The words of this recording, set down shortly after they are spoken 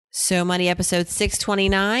So Money episode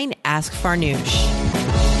 629, Ask Farnoosh.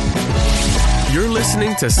 You're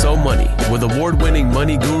listening to So Money with award-winning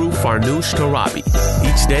money guru Farnoosh Torabi.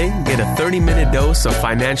 Each day, get a 30-minute dose of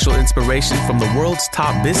financial inspiration from the world's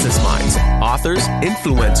top business minds, authors,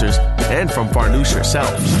 influencers, and from Farnoosh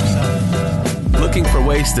herself. Looking for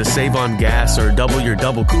ways to save on gas or double your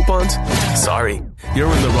double coupons? Sorry,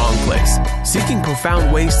 you're in the wrong place. Seeking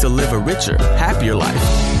profound ways to live a richer, happier life.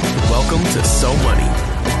 Welcome to So Money.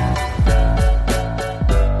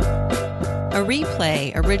 A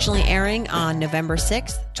replay originally airing on November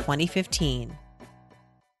 6th, 2015.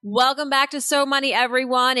 Welcome back to So Money,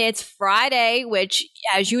 everyone. It's Friday, which,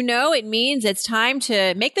 as you know, it means it's time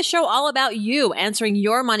to make the show all about you, answering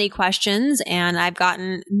your money questions. And I've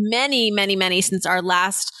gotten many since our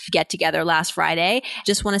last get-together last Friday.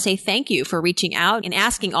 Just want to say thank you for reaching out and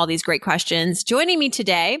asking all these great questions. Joining me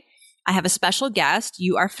today, I have a special guest.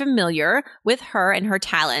 You are familiar with her and her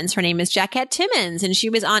talents. Her name is Jacquette Timmons, and she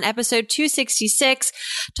was on episode 266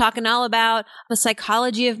 talking all about the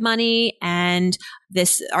psychology of money and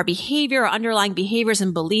our behavior, our underlying behaviors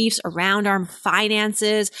and beliefs around our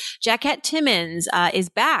finances. Jacquette Timmons is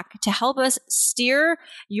back to help us steer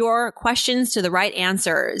your questions to the right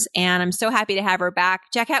answers. And I'm so happy to have her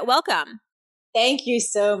back. Jacquette, welcome. Thank you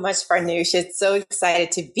so much, Farnoosh. It's so excited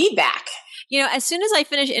to be back. You know, as soon as I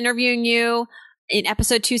finished interviewing you in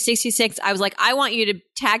episode 266, I was like, I want you to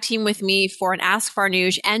tag team with me for an Ask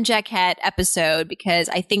Farnoosh and Jacquette episode, because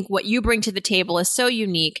I think what you bring to the table is so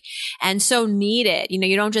unique and so needed. You know,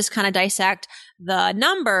 you don't just kind of dissect the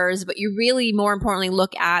numbers, but you really, more importantly,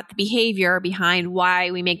 look at the behavior behind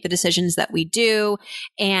why we make the decisions that we do.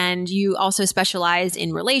 And you also specialize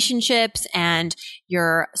in relationships, and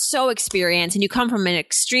you're so experienced, and you come from an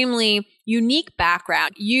extremely unique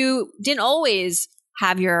background. You didn't always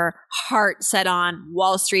have your heart set on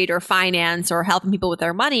Wall Street or finance or helping people with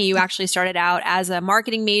their money. You actually started out as a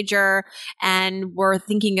marketing major and were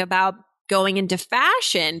thinking about going into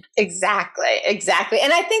fashion. Exactly.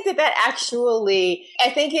 And I think I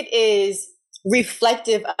think it is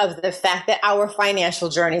reflective of the fact that our financial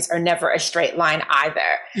journeys are never a straight line either.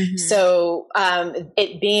 Mm-hmm. So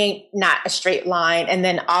it being not a straight line, and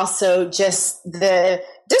then also just the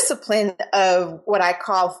discipline of what I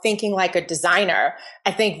call thinking like a designer,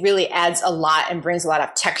 I think really adds a lot and brings a lot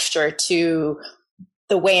of texture to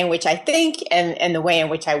the way in which I think and the way in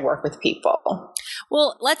which I work with people.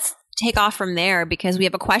 Well, let's take off from there, because we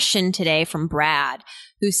have a question today from Brad,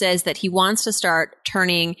 who says that he wants to start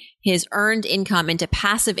turning his earned income into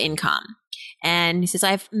passive income. And he says,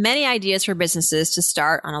 I have many ideas for businesses to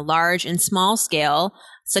start on a large and small scale,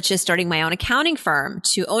 such as starting my own accounting firm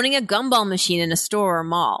to owning a gumball machine in a store or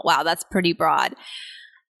mall. Wow, that's pretty broad.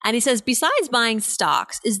 And he says, besides buying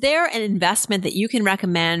stocks, is there an investment that you can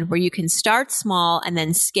recommend where you can start small and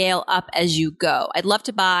then scale up as you go? I'd love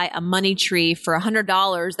to buy a money tree for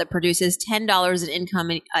 $100 that produces $10 in income,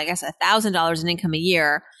 I guess $1,000 in income a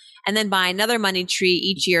year, and then buy another money tree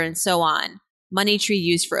each year and so on. Money tree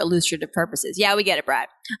used for illustrative purposes. Yeah, we get it, Brad.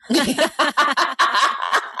 I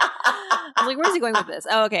was like, where's he going with this?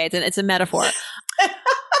 Oh, okay. It's a metaphor.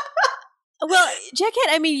 Well, Jacquette,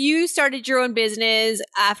 I mean, you started your own business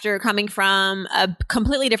after coming from a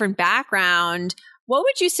completely different background. What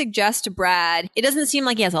would you suggest to Brad? It doesn't seem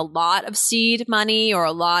like he has a lot of seed money or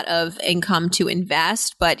a lot of income to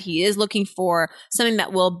invest, but he is looking for something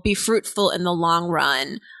that will be fruitful in the long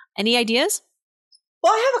run. Any ideas?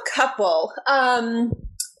 Well, I have a couple.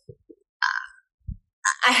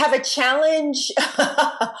 I have a challenge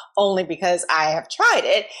only because I have tried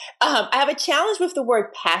it. I have a challenge with the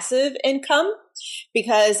word passive income,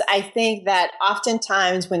 because I think that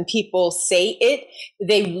oftentimes when people say it,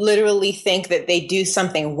 they literally think that they do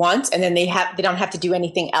something once and then they don't have to do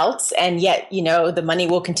anything else. And yet, the money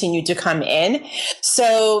will continue to come in.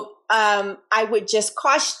 So I would just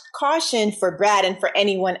caution for Brad and for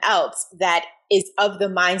anyone else that is of the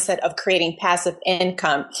mindset of creating passive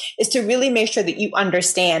income, is to really make sure that you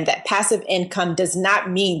understand that passive income does not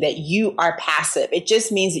mean that you are passive. It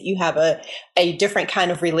just means that you have a different kind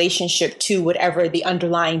of relationship to whatever the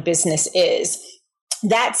underlying business is.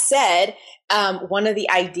 That said, one of the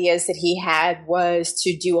ideas that he had was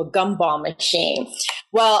to do a gumball machine.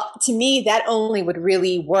 Well, to me, that only would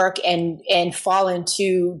really work and fall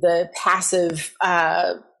into the passive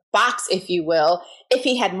box, if you will, if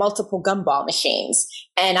he had multiple gumball machines.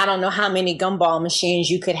 And I don't know how many gumball machines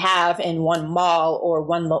you could have in one mall or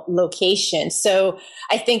one location. So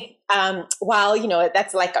I think while,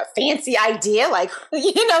 that's like a fancy idea, like,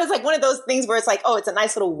 it's like one of those things where it's like, oh, it's a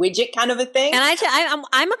nice little widget kind of a thing. And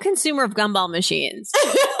I'm a consumer of gumball machines.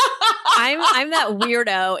 I'm that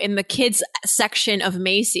weirdo in the kids section of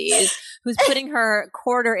Macy's who's putting her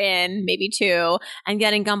quarter in, maybe two, and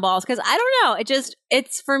getting gumballs. Because I don't know,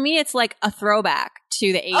 it's for me, it's like a throwback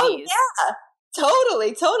to the 80s. Oh yeah.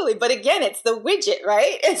 Totally. But again, it's the widget,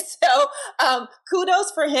 right? And so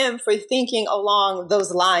kudos for him for thinking along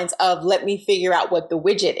those lines of let me figure out what the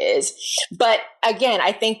widget is. But again,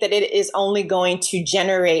 I think that it is only going to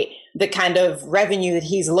generate the kind of revenue that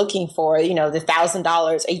he's looking for, the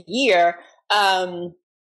 $1,000 a year.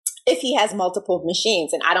 If he has multiple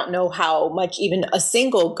machines. And I don't know how much even a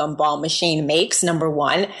single gumball machine makes, number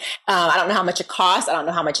one. I don't know how much it costs. I don't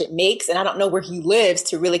know how much it makes. And I don't know where he lives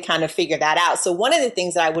to really kind of figure that out. So one of the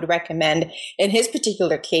things that I would recommend in his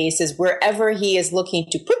particular case is wherever he is looking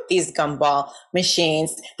to put these gumball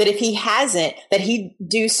machines, that if he hasn't, that he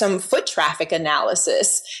do some foot traffic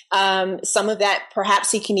analysis. Some of that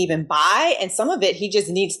perhaps he can even buy, and some of it he just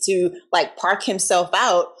needs to like park himself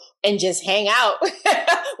out and just hang out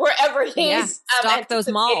wherever he's stock those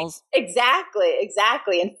malls.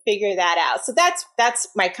 Exactly, and figure that out. So that's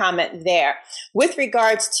my comment there. With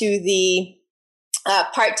regards to the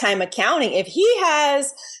part-time accounting, if he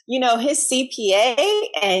has, his CPA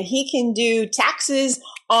and he can do taxes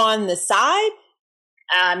on the side,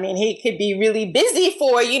 I mean, he could be really busy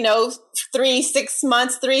for, 3, 6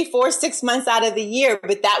 months, 3, 4, 6 months out of the year.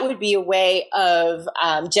 But that would be a way of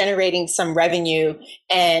generating some revenue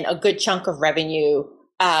and a good chunk of revenue.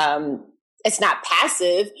 It's not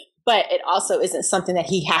passive, but it also isn't something that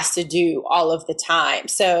he has to do all of the time.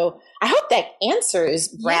 So I hope that answers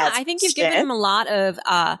Brad's I think you've given him a lot of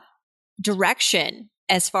direction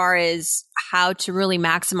as far as how to really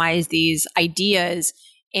maximize these ideas.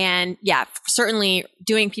 And yeah, certainly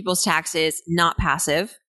doing people's taxes, not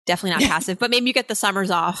passive, definitely not passive, but maybe you get the summers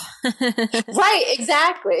off. Right.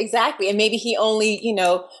 Exactly. And maybe he only,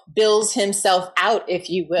 bills himself out, if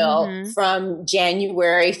you will, from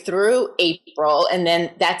January through April. And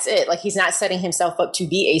then that's it. Like he's not setting himself up to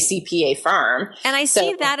be a CPA firm. And I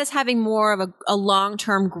see that as having more of a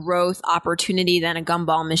long-term growth opportunity than a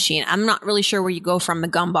gumball machine. I'm not really sure where you go from the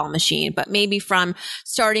gumball machine, but maybe from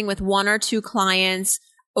starting with 1 or 2 clients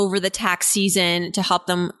over the tax season to help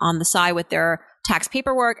them on the side with their tax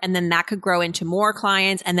paperwork. And then that could grow into more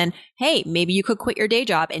clients. And then, hey, maybe you could quit your day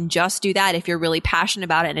job and just do that if you're really passionate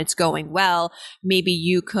about it and it's going well. Maybe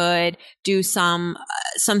you could do some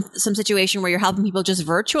situation where you're helping people just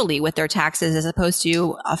virtually with their taxes as opposed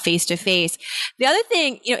to face to face. The other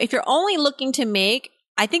thing, if you're only looking to make,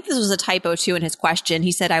 I think this was a typo too in his question.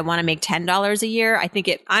 He said, I want to make $10 a year. I think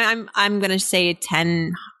I'm going to say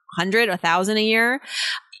 10, 100, 1,000 a year.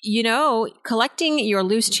 Collecting your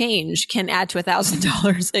loose change can add to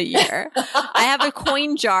 $1,000 a year. I have a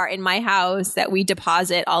coin jar in my house that we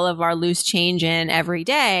deposit all of our loose change in every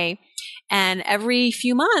day. And every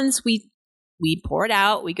few months we pour it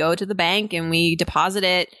out. We go to the bank and we deposit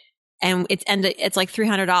it. And it's like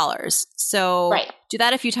 $300. So do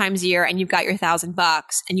that a few times a year and you've got your $1,000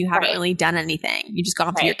 and you haven't really done anything. You just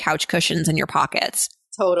gone through your couch cushions and your pockets.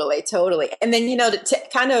 Totally. And then, to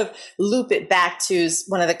kind of loop it back to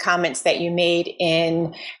one of the comments that you made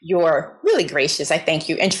in your really gracious, I thank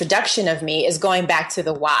you, introduction of me is going back to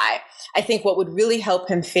the why. I think what would really help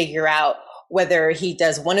him figure out whether he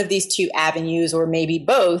does one of these 2 avenues or maybe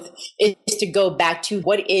both is to go back to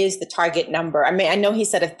what is the target number. I mean, I know he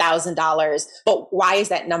said $1,000, but why is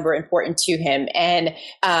that number important to him? And,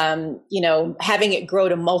 having it grow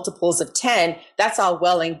to multiples of 10, that's all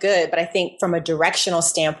well and good. But I think from a directional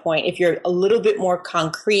standpoint, if you're a little bit more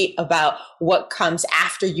concrete about what comes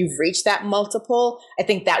after you've reached that multiple, I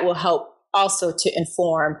think that will help also to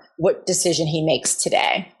inform what decision he makes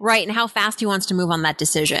today. Right. And how fast he wants to move on that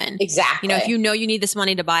decision. Exactly. If you need this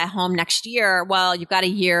money to buy a home next year, well, you've got a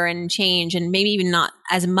year and change and maybe even not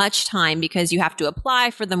as much time because you have to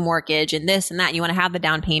apply for the mortgage and this and that. And you want to have the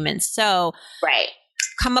down payments. So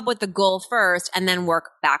come up with the goal first and then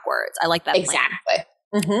work backwards. I like that. Exactly.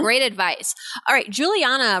 Mm-hmm. Great advice. All right.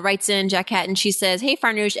 Juliana writes in, Jackette, and she says, hey,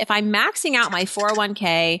 Farnoosh, if I'm maxing out my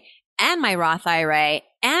 401k and my Roth IRA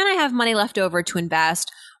and I have money left over to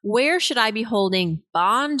invest, where should I be holding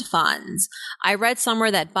bond funds? I read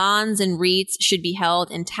somewhere that bonds and REITs should be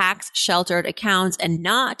held in tax sheltered accounts and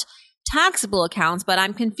not taxable accounts, but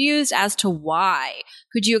I'm confused as to why.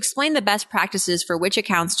 Could you explain the best practices for which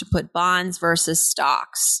accounts to put bonds versus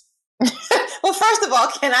stocks? Well, first of all,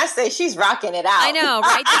 can I say she's rocking it out? I know,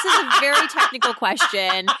 right? This is a very technical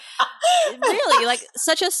question. Really, like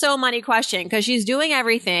such a so money question, because she's doing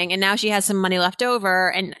everything and now she has some money left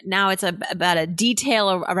over, and now it's about a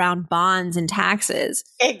detail around bonds and taxes.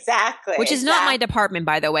 Exactly. Which is not my department,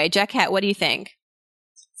 by the way. Jacquette, what do you think?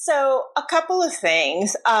 So a couple of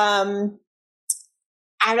things.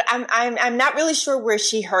 I'm not really sure where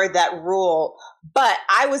she heard that rule, but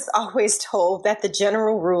I was always told that the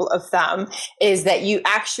general rule of thumb is that you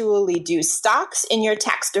actually do stocks in your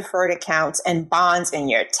tax deferred accounts and bonds in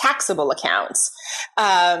your taxable accounts.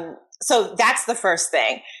 So that's the first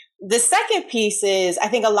thing. The second piece is, I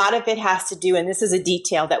think a lot of it has to do, and this is a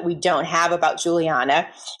detail that we don't have about Juliana,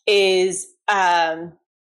 is how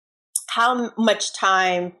much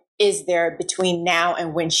time is there between now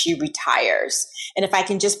and when she retires? And if I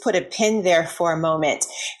can just put a pin there for a moment,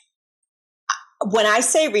 when I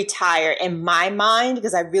say retire in my mind,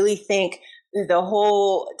 because I really think the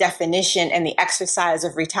whole definition and the exercise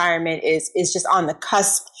of retirement is just on the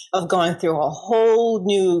cusp of going through a whole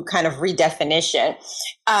new kind of redefinition.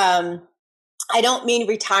 I don't mean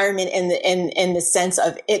retirement in the sense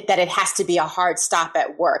of it, that it has to be a hard stop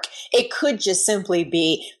at work. It could just simply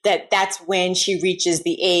be that that's when she reaches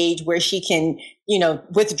the age where she can,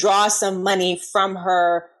 withdraw some money from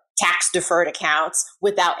her tax deferred accounts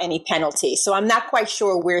without any penalty. So I'm not quite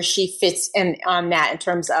sure where she fits in on that in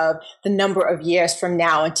terms of the number of years from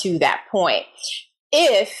now and to that point.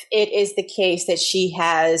 If it is the case that she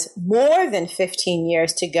has more than 15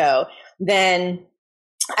 years to go, then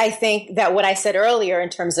I think that what I said earlier in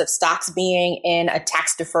terms of stocks being in a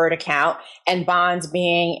tax deferred account and bonds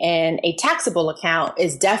being in a taxable account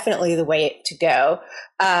is definitely the way to go.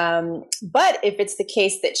 But if it's the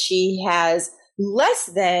case that she has less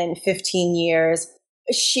than 15 years,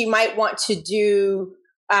 she might want to do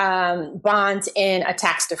bonds in a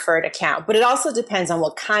tax deferred account. But it also depends on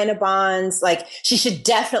what kind of bonds. Like, she should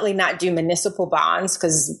definitely not do municipal bonds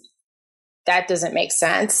because that doesn't make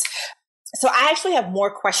sense. So I actually have more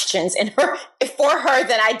questions for her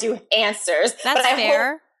than I do answers. That's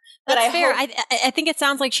fair. I think it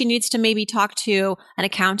sounds like she needs to maybe talk to an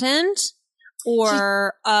accountant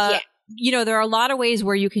or, there are a lot of ways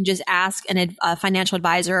where you can just ask a financial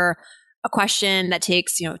advisor a question that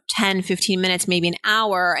takes, 10, 15 minutes, maybe an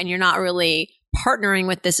hour, and you're not really partnering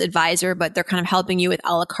with this advisor, but they're kind of helping you with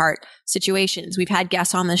a la carte situations. We've had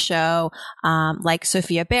guests on the show, like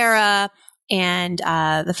Sophia Berra, and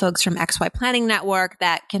the folks from XY Planning Network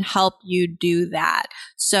that can help you do that.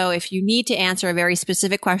 So if you need to answer a very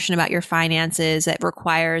specific question about your finances that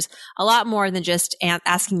requires a lot more than just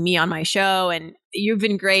asking me on my show, and you've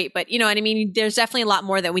been great, but you know what I mean? There's definitely a lot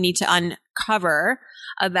more that we need to uncover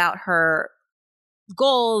about her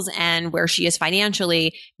goals and where she is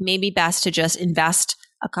financially. Maybe best to just invest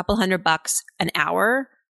a couple $100 an hour.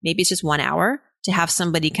 Maybe it's just 1 hour to have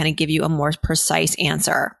somebody kind of give you a more precise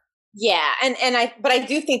answer. Yeah. But I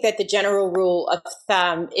do think that the general rule of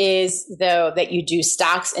thumb is, though, that you do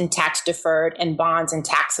stocks and tax deferred and bonds and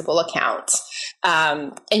taxable accounts.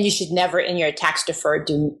 And you should never in your tax deferred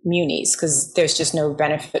do munis because there's just no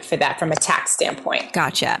benefit for that from a tax standpoint.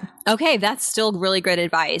 Gotcha. Okay. That's still really great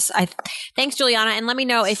advice. Thanks, Juliana. And let me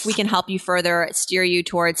know if we can help you further steer you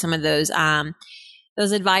towards some of those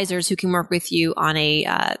advisors who can work with you on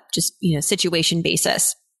a situation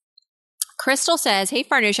basis. Crystal says, "Hey,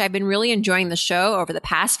 Farnoosh, I've been really enjoying the show over the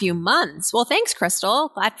past few months." Well, thanks,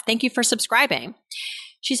 Crystal. Thank you for subscribing.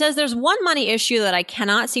 She says, "There's one money issue that I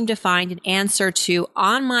cannot seem to find an answer to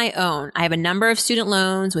on my own. I have a number of student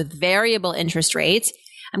loans with variable interest rates.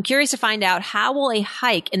 I'm curious to find out, how will a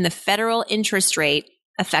hike in the federal interest rate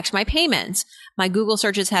affect my payments? My Google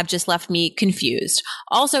searches have just left me confused.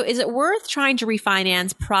 Also, is it worth trying to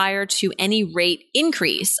refinance prior to any rate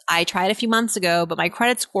increase? I tried a few months ago, but my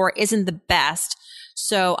credit score isn't the best,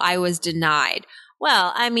 so I was denied."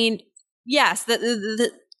 Well, I mean, yes,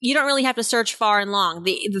 you don't really have to search far and long.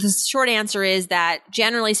 The short answer is that,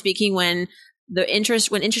 generally speaking, when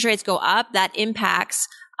interest rates go up, that impacts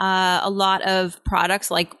a lot of products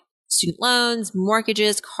like student loans,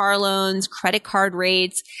 mortgages, car loans, credit card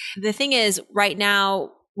rates. The thing is, right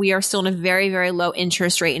now, we are still in a very, very low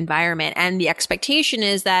interest rate environment. And the expectation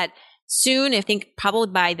is that soon, I think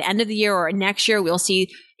probably by the end of the year or next year, we'll see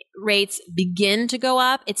rates begin to go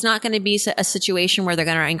up. It's not going to be a situation where they're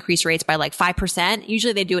going to increase rates by like 5%.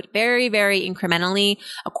 Usually they do it very, very incrementally,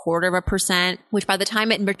 0.25%, which by the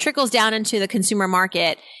time it trickles down into the consumer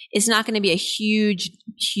market, is not going to be a huge,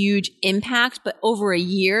 huge impact. But over a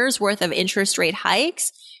year's worth of interest rate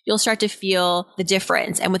hikes you'll start to feel the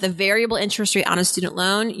difference. And with a variable interest rate on a student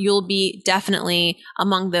loan, you'll be definitely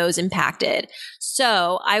among those impacted.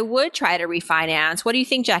 So I would try to refinance. What do you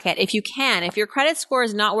think, Jackette? If you can, if your credit score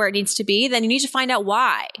is not where it needs to be, then you need to find out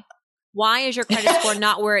why. Why is your credit score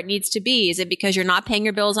not where it needs to be? Is it because you're not paying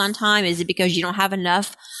your bills on time? Is it because you don't have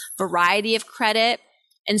enough variety of credit?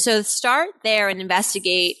 And so start there and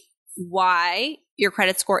investigate why your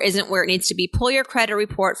credit score isn't where it needs to be. Pull your credit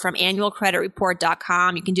report from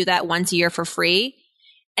annualcreditreport.com. You can do that once a year for free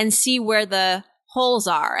and see where the holes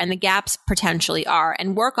are and the gaps potentially are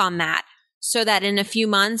and work on that so that in a few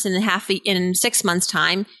months, in 6 months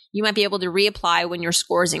time, you might be able to reapply when your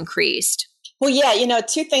score's increased. Well, yeah,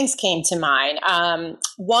 two things came to mind.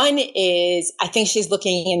 One is I think she's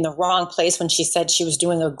looking in the wrong place when she said she was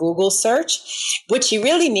doing a Google search. What she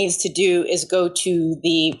really needs to do is go to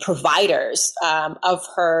the providers of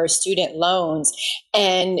her student loans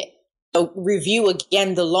and review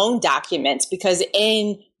again the loan documents, because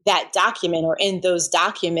in that document or in those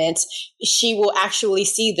documents, she will actually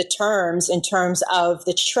see the terms in terms of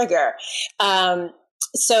the trigger.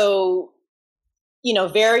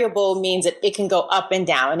 Variable means that it can go up and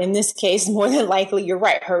down. In this case, more than likely, you're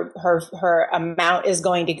right. Her amount is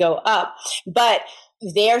going to go up, but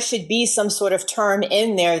there should be some sort of term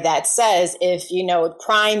in there that says if,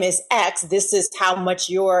 prime is X, this is how much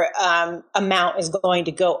your amount is going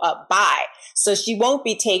to go up by. So she won't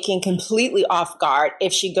be taken completely off guard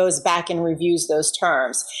if she goes back and reviews those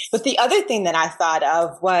terms. But the other thing that I thought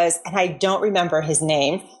of was, and I don't remember his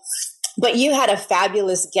name, but you had a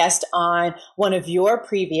fabulous guest on one of your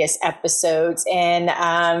previous episodes,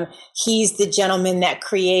 and he's the gentleman that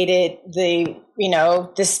created the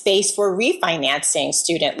space for refinancing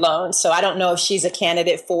student loans. So I don't know if she's a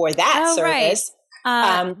candidate for that service.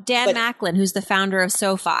 Right. Dan Macklin, who's the founder of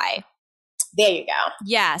SoFi. There you go.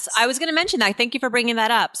 Yes, I was going to mention that. Thank you for bringing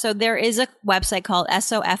that up. So there is a website called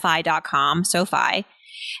SoFi.com, SoFi,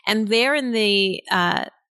 and they're in the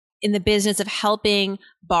business of helping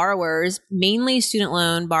borrowers, mainly student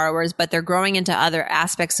loan borrowers, but they're growing into other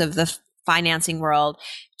aspects of the financing world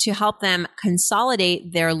to help them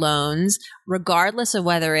consolidate their loans, regardless of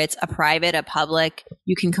whether it's a private, a public.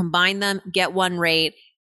 You can combine them, get one rate.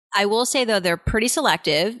 I will say, though, they're pretty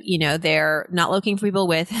selective. They're not looking for people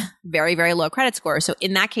with very, very low credit scores. So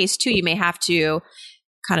in that case, too, you may have to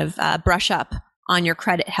kind of brush up on your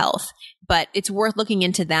credit health. But it's worth looking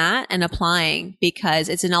into that and applying, because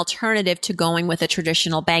it's an alternative to going with a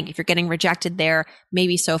traditional bank. If you're getting rejected there,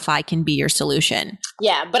 maybe SoFi can be your solution.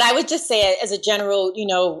 Yeah, but I would just say as a general,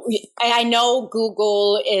 I know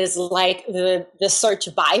Google is like the search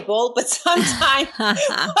Bible, but sometimes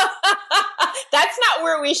that's not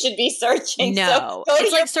where we should be searching. No, so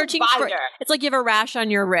it's like searching it's like you have a rash on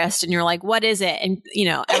your wrist and you're like, what is it? And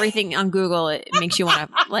everything on Google, it makes you want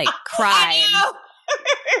to cry.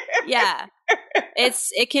 Yeah,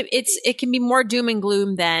 it can be more doom and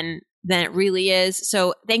gloom than it really is.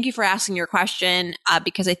 So thank you for asking your question,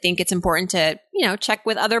 because I think it's important to check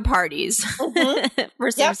with other parties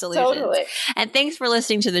for some solutions. Totally. And thanks for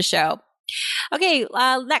listening to the show. Okay,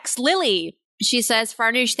 next, Lily. She says,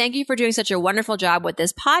 Farnoosh, thank you for doing such a wonderful job with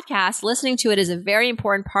this podcast. Listening to it is a very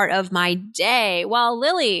important part of my day. Well,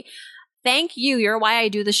 Lily, thank you. You're why I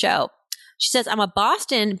do the show. She says, I'm a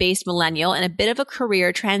Boston-based millennial in a bit of a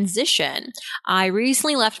career transition. I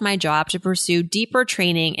recently left my job to pursue deeper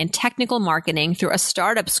training in technical marketing through a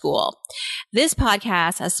startup school. This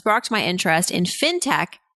podcast has sparked my interest in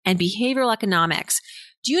fintech and behavioral economics.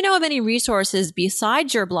 Do you know of any resources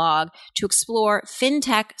besides your blog to explore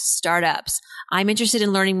fintech startups? I'm interested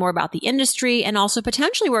in learning more about the industry and also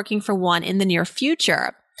potentially working for one in the near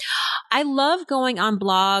future. I love going on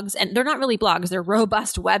blogs, and they're not really blogs, they're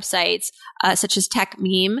robust websites, such as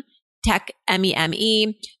TechMeme,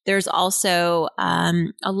 MEME. There's also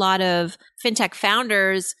a lot of fintech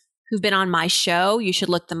founders who've been on my show. You should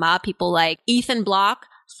look them up. People like Ethan Block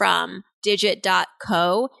from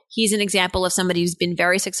Digit.co. He's an example of somebody who's been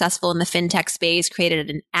very successful in the fintech space, created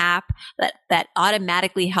an app that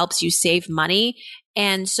automatically helps you save money.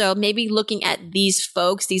 And so maybe looking at these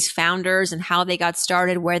folks, these founders, and how they got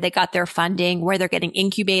started, where they got their funding, where they're getting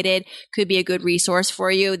incubated could be a good resource for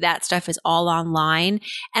you. That stuff is all online.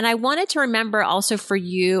 And I wanted to remember also for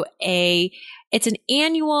you, it's an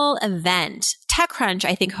annual event. TechCrunch,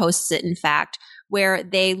 I think, hosts it, in fact, where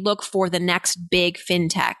they look for the next big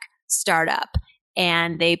fintech startup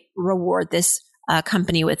and they reward this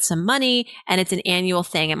company with some money, and it's an annual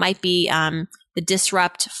thing. It might be the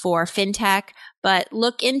Disrupt for fintech, but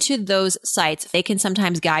look into those sites. They can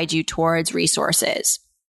sometimes guide you towards resources.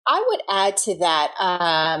 I would add to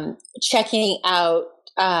that, checking out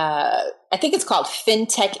I think it's called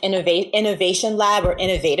FinTech Innovation Lab or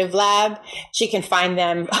Innovative Lab. She can find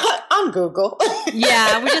them on Google.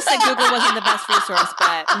 Yeah, we just said Google wasn't the best resource,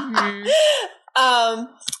 but. Mm-hmm.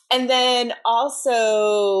 And then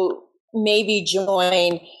also maybe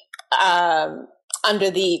join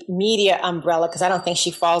under the media umbrella, because I don't think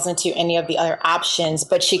she falls into any of the other options,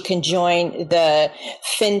 but she can join the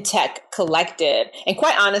FinTech Collective. And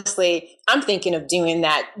quite honestly, I'm thinking of doing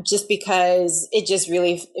that just because it just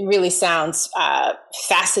really sounds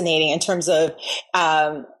fascinating in terms of,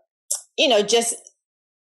 just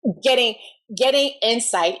getting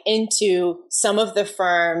insight into some of the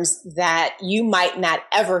firms that you might not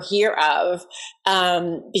ever hear of,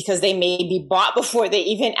 because they may be bought before they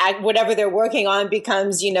even act, whatever they're working on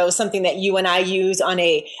becomes, something that you and I use on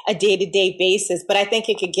a day-to-day basis. But I think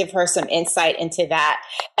it could give her some insight into that.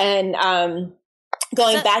 And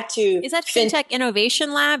back to... Is that FinTech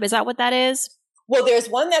Innovation Lab? Is that what that is? Well, there's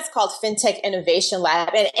one that's called FinTech Innovation Lab.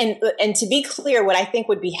 And to be clear, what I think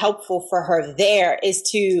would be helpful for her there is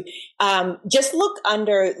to just look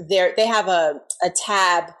under there. They have a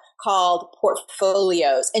tab called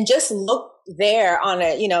portfolios, and just look there on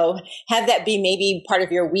have that be maybe part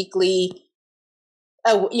of your weekly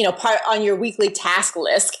part on your weekly task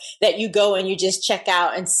list that you go and you just check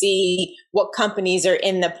out and see what companies are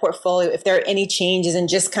in the portfolio, if there are any changes, and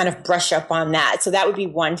just kind of brush up on that. So that would be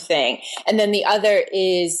one thing. And then the other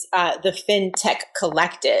is the FinTech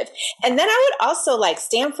Collective. And then I would also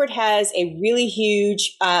Stanford has a really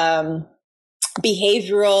huge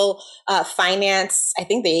behavioral finance. I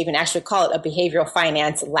think they even actually call it a behavioral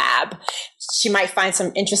finance lab. She might find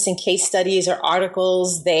some interesting case studies or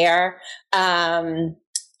articles there.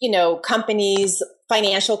 Companies,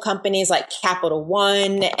 financial companies like Capital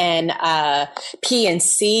One and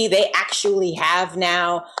PNC, they actually have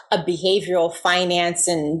now a behavioral finance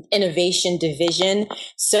and innovation division.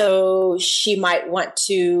 So she might want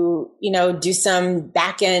to, do some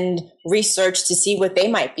back end research to see what they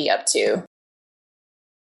might be up to.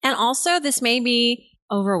 And also, this may be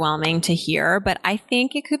overwhelming to hear, but I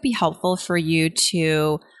think it could be helpful for you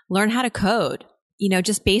to learn how to code,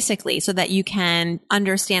 just basically, so that you can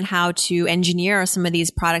understand how to engineer some of these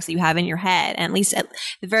products that you have in your head, and at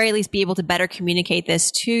the very least be able to better communicate this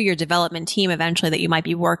to your development team eventually that you might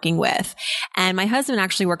be working with. And my husband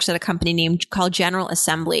actually works at a company called General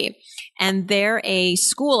Assembly, and they're a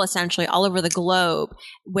school essentially all over the globe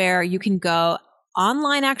where you can go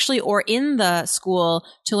online actually, or in the school,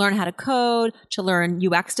 to learn how to code, to learn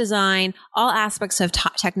UX design, all aspects of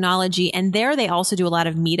technology. And there they also do a lot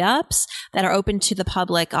of meetups that are open to the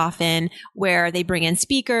public often, where they bring in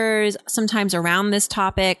speakers, sometimes around this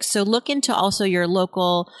topic. So look into also your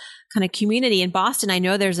local kind of community. In Boston, I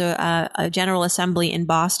know there's a General Assembly in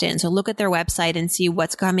Boston. So look at their website and see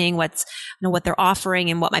what's coming, what they're offering,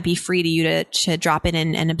 and what might be free to you to drop in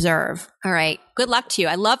and observe. All right. Good luck to you.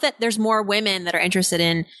 I love that there's more women that are interested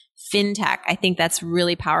in fintech. I think that's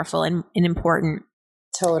really powerful and important.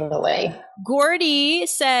 Totally. Gordy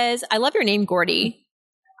says, I love your name, Gordy.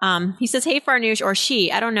 He says, hey, Farnoosh, or she,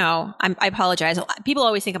 I don't know. I apologize. People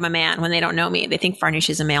always think I'm a man when they don't know me. They think Farnoosh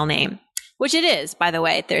is a male name. Which it is, by the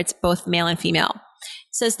way. It's both male and female.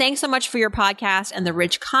 It says, thanks so much for your podcast and the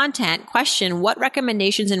rich content. Question, what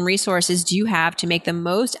recommendations and resources do you have to make the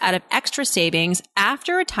most out of extra savings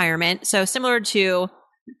after retirement? So similar to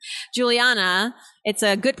Juliana, it's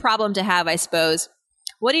a good problem to have, I suppose.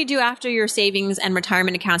 What do you do after your savings and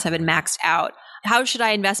retirement accounts have been maxed out? How should I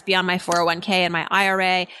invest beyond my 401k and my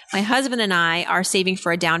IRA? My husband and I are saving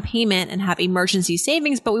for a down payment and have emergency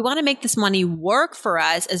savings, but we want to make this money work for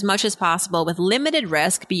us as much as possible with limited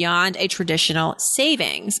risk beyond a traditional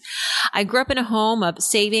savings. I grew up in a home of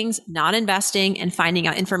savings, not investing, and finding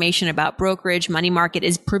out information about brokerage, money market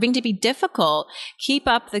is proving to be difficult. Keep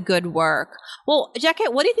up the good work. Well,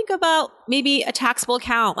 Jacquette, what do you think about maybe a taxable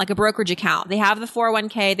account, like a brokerage account? They have the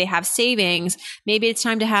 401k, they have savings. Maybe it's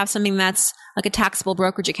time to have something that's like a taxable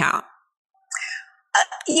brokerage account.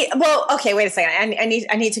 Well, okay, wait a second. I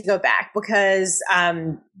need to go back because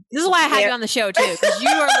this is why I had you on the show too, because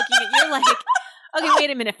you're like, okay, wait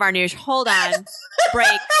a minute, Farnoosh, hold on,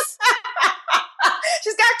 brakes.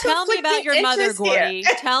 She's got tell me about your mother, Gordy.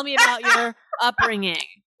 Tell me about your upbringing.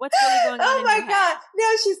 What's really going on? Oh my God! No,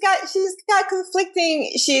 she's got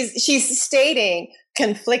conflicting. She's stating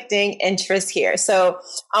conflicting interests here. So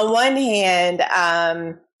on one hand,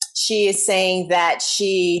 she is saying that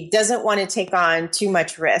she doesn't want to take on too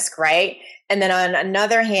much risk, right? And then on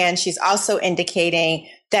another hand, she's also indicating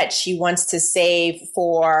that she wants to save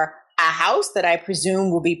for a house that I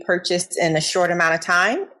presume will be purchased in a short amount of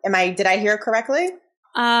time. Did I hear correctly?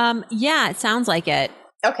 Yeah, it sounds like it.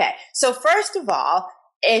 Okay. So first of all,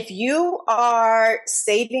 if you are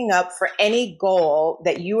saving up for any goal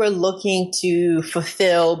that you are looking to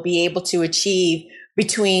fulfill, be able to achieve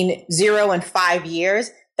between 0 and 5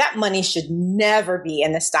 years, that money should never be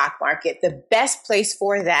in the stock market. The best place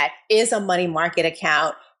for that is a money market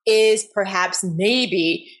account, is perhaps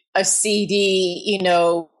maybe a CD,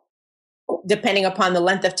 depending upon the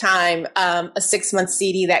length of time, a 6-month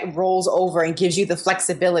CD that rolls over and gives you the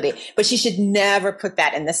flexibility. But you should never put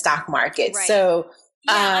that in the stock market. Right. So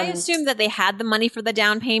I assume that they had the money for the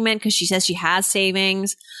down payment because she says she has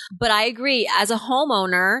savings. But I agree, as a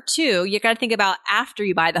homeowner too, you got to think about after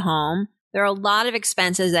you buy the home. There are a lot of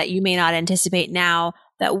expenses that you may not anticipate now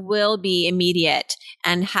that will be immediate,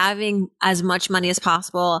 and having as much money as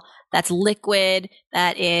possible that's liquid,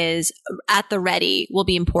 that is at the ready, will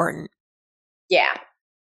be important. Yeah.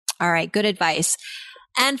 All right. Good advice.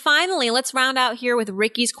 And finally, let's round out here with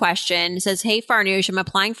Ricky's question. It says, hey, Farnoosh, I'm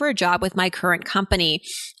applying for a job with my current company.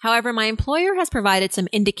 However, my employer has provided some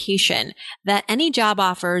indication that any job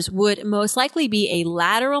offers would most likely be a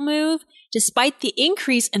lateral move despite the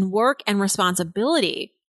increase in work and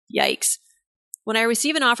responsibility. Yikes. When I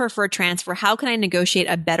receive an offer for a transfer, how can I negotiate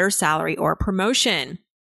a better salary or promotion?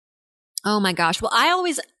 Oh my gosh. Well, I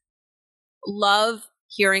always love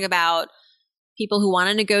hearing about people who want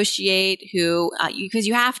to negotiate, who, because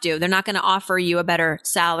you have to, they're not going to offer you a better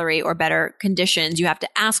salary or better conditions. You have to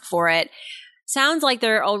ask for it. Sounds like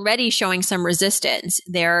they're already showing some resistance.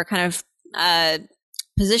 They're kind of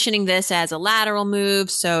positioning this as a lateral move.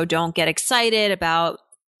 So don't get excited about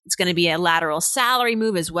it's going to be a lateral salary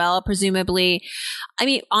move as well, presumably. I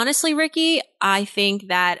mean, honestly, Ricky, I think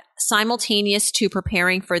that simultaneous to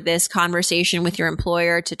preparing for this conversation with your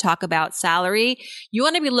employer to talk about salary, you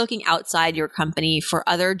want to be looking outside your company for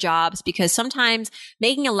other jobs, because sometimes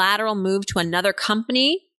making a lateral move to another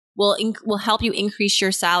company will help you increase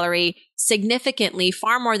your salary significantly,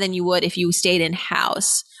 far more than you would if you stayed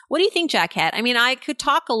in-house. What do you think, Jackette? I mean, I could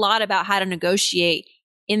talk a lot about how to negotiate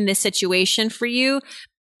in this situation for you,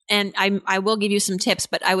 and I will give you some tips,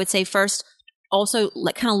 but I would say first, also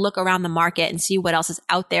kind of look around the market and see what else is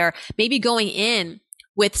out there. Maybe going in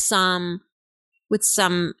with some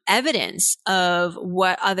evidence of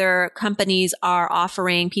what other companies are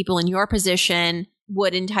offering people in your position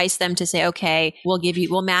would entice them to say, okay,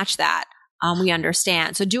 we'll match that. We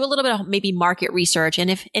understand. So do a little bit of maybe market research,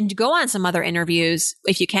 and go on some other interviews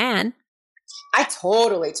if you can. I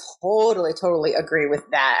totally agree with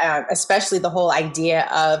that, especially the whole idea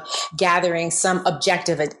of gathering some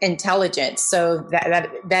objective intelligence. So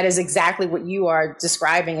that is exactly what you are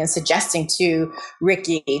describing and suggesting to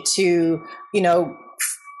Ricky, to,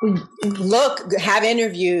 have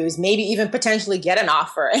interviews, maybe even potentially get an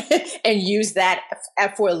offer and use that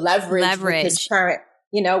for leverage.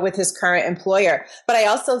 With his current employer. But I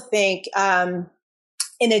also think,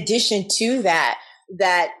 in addition to that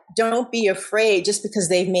don't be afraid, just because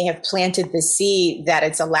they may have planted the seed that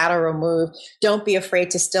it's a lateral move, don't be afraid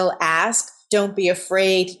to still ask. Don't be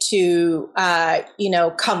afraid to,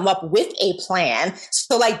 come up with a plan.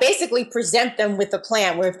 So basically present them with a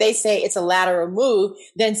plan where if they say it's a lateral move,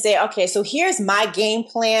 then say, okay, so here's my game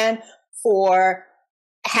plan for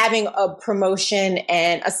having a promotion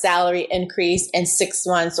and a salary increase in 6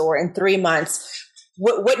 months or in 3 months.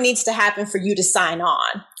 What needs to happen for you to sign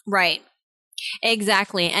on? Right.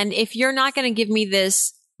 Exactly. And if you're not going to give me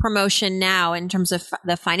this promotion now in terms of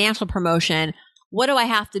the financial promotion, what do I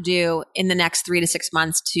have to do in the next 3 to 6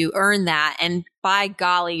 months to earn that? And by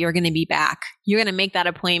golly, you're going to be back. You're going to make that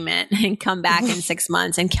appointment and come back in 6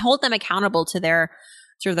 months and hold them accountable to their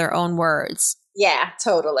own words. Yeah,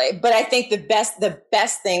 totally. But I think the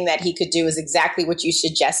best thing that he could do is exactly what you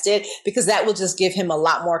suggested, because that will just give him a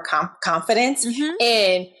lot more confidence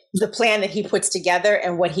in the plan that he puts together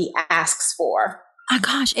and what he asks for. Oh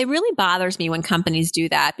gosh, it really bothers me when companies do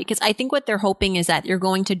that, because I think what they're hoping is that you're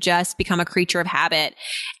going to just become a creature of habit.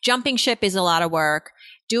 Jumping ship is a lot of work.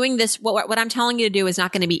 Doing this, what I'm telling you to do is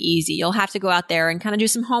not going to be easy. You'll have to go out there and kind of do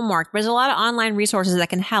some homework. There's a lot of online resources that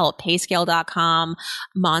can help. Payscale.com,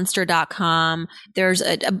 Monster.com. There's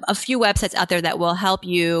a few websites out there that will help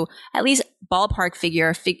you at least ballpark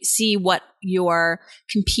figure, see what your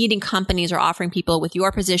competing companies are offering people with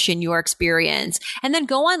your position, your experience, and then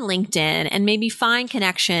go on LinkedIn and maybe find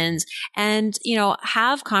connections and,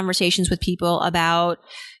 have conversations with people about,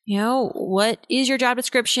 what is your job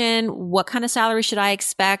description? What kind of salary should I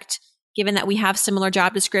expect, given that we have similar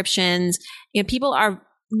job descriptions? People are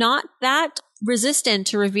not that resistant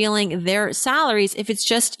to revealing their salaries if it's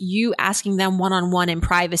just you asking them one-on-one in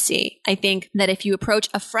privacy. I think that if you approach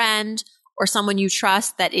a friend or someone you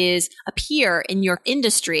trust that is a peer in your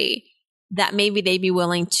industry, that maybe they'd be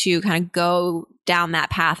willing to kind of go down that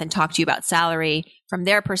path and talk to you about salary from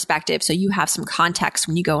their perspective, so you have some context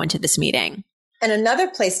when you go into this meeting. And another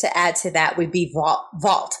place to add to that would be Vault,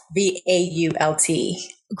 Vault.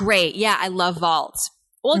 Great. Yeah, I love Vault.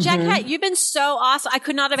 Well, Jackette, you've been so awesome. I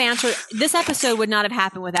could not have answered. This episode would not have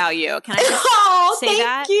happened without you. Can I just say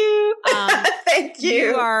that? Thank you. Thank you.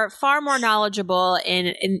 You are far more knowledgeable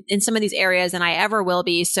in some of these areas than I ever will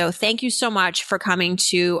be. So thank you so much for coming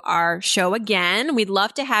to our show again. We'd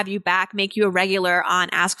love to have you back, make you a regular on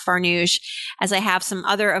Ask Farnoosh, as I have some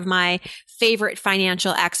other of my favorite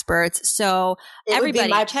financial experts. So everybody,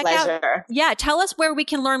 my check pleasure. out. Yeah, tell us where we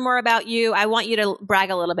can learn more about you. I want you to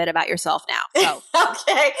brag a little bit about yourself now. So.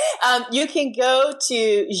 Okay. You can go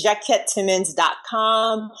to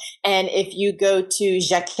JacquetteTimmons.com. And if you go to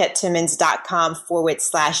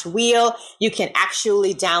JacquetteTimmons.com/wheel, you can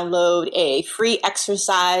actually download a free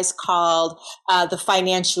exercise called the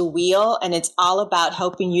Financial Wheel. And it's all about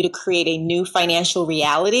helping you to create a new financial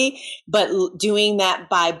reality, but doing that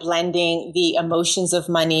by blending the emotions of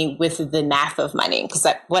money with the math of money. Because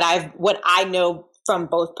what I know from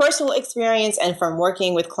both personal experience and from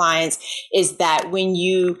working with clients is that when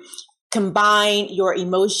you combine your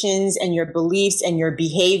emotions and your beliefs and your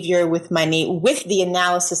behavior with money, with the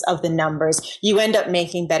analysis of the numbers, you end up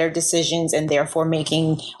making better decisions and therefore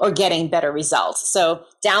making or getting better results. So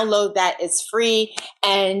download that. It's free.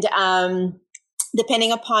 And,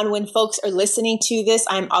 depending upon when folks are listening to this,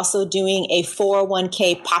 I'm also doing a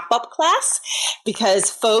 401k pop-up class because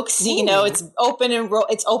folks, it's open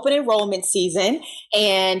enrollment season,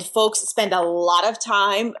 and folks spend a lot of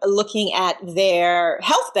time looking at their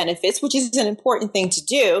health benefits, which is an important thing to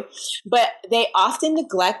do, but they often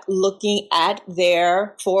neglect looking at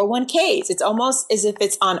their 401ks. It's almost as if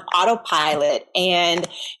it's on autopilot. And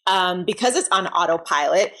because it's on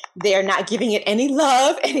autopilot, they're not giving it any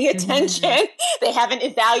love, any attention. They haven't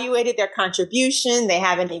evaluated their contribution. They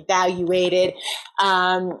haven't evaluated,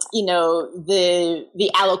 the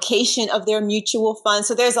allocation of their mutual funds.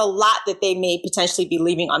 So there's a lot that they may potentially be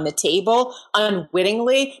leaving on the table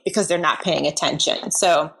unwittingly because they're not paying attention.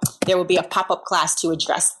 So there will be a pop-up class to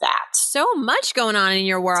address that. So much going on in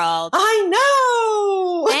your world. I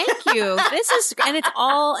know. Thank you.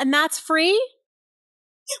 And that's free?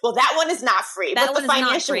 Well, that one is not free, but the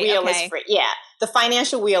financial wheel is free. Yeah. The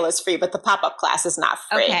financial wheel is free, but the pop-up class is not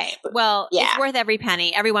free. Okay. Well, It's worth every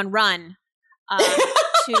penny. Everyone run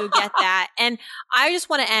to get that. And I just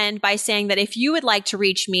want to end by saying that if you would like to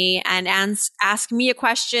reach me and ask me a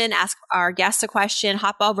question, ask our guests a question,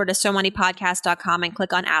 hop over to SoMoneyPodcast.com and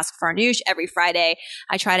click on Ask Farnoosh. Every Friday,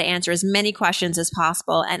 I try to answer as many questions as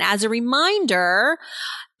possible. And as a reminder,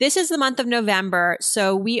 this is the month of November,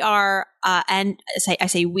 so we are, I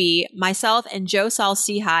say we, myself and Joe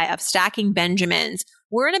Saul-Sehy of Stacking Benjamins,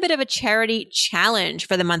 we're in a bit of a charity challenge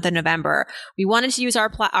for the month of November. We wanted to use our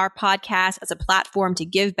podcast as a platform to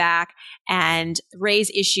give back and raise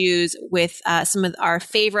issues with some of our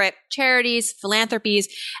favorite charities, philanthropies.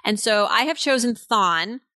 And so I have chosen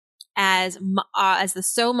Thon as the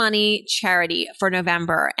So Money charity for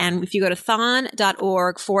November. And if you go to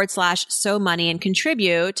thon.org/SoMoney and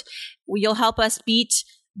contribute, you'll help us beat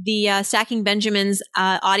the Stacking Benjamins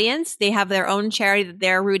audience. They have their own charity that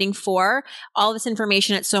they're rooting for. All this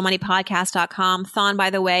information at SoMoneyPodcast.com. Thon, by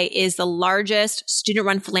the way, is the largest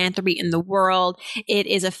student-run philanthropy in the world. It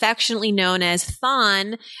is affectionately known as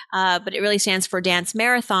Thon, but it really stands for Dance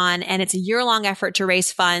Marathon, and it's a year-long effort to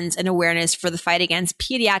raise funds and awareness for the fight against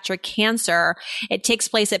pediatric cancer. It takes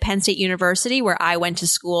place at Penn State University, where I went to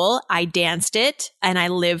school. I danced it, and I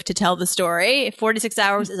lived to tell the story. 46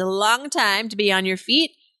 hours is a long time to be on your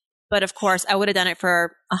feet. But of course, I would have done it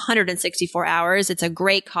for 164 hours. It's a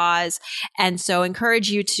great cause. And so encourage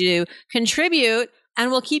you to contribute, and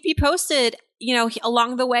we'll keep you posted,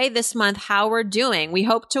 along the way this month, how we're doing. We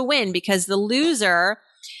hope to win because this is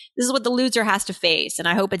what the loser has to face. And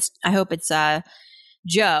I hope it's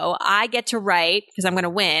Joe. I get to write, because I'm going to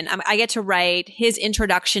win. I get to write his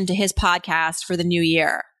introduction to his podcast for the new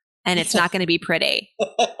year. And it's not going to be pretty.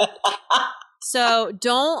 So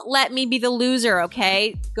don't let me be the loser,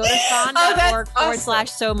 okay? Go to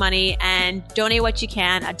thon.org/SoMoney and donate what you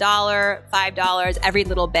can. $1, $5, every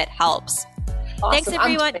little bit helps. Awesome. Thanks,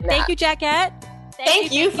 everyone. Thank you, Jackette.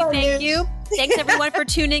 Thank you. Thank you. Thanks, everyone, for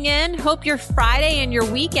tuning in. Hope your Friday and your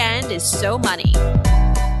weekend is so money.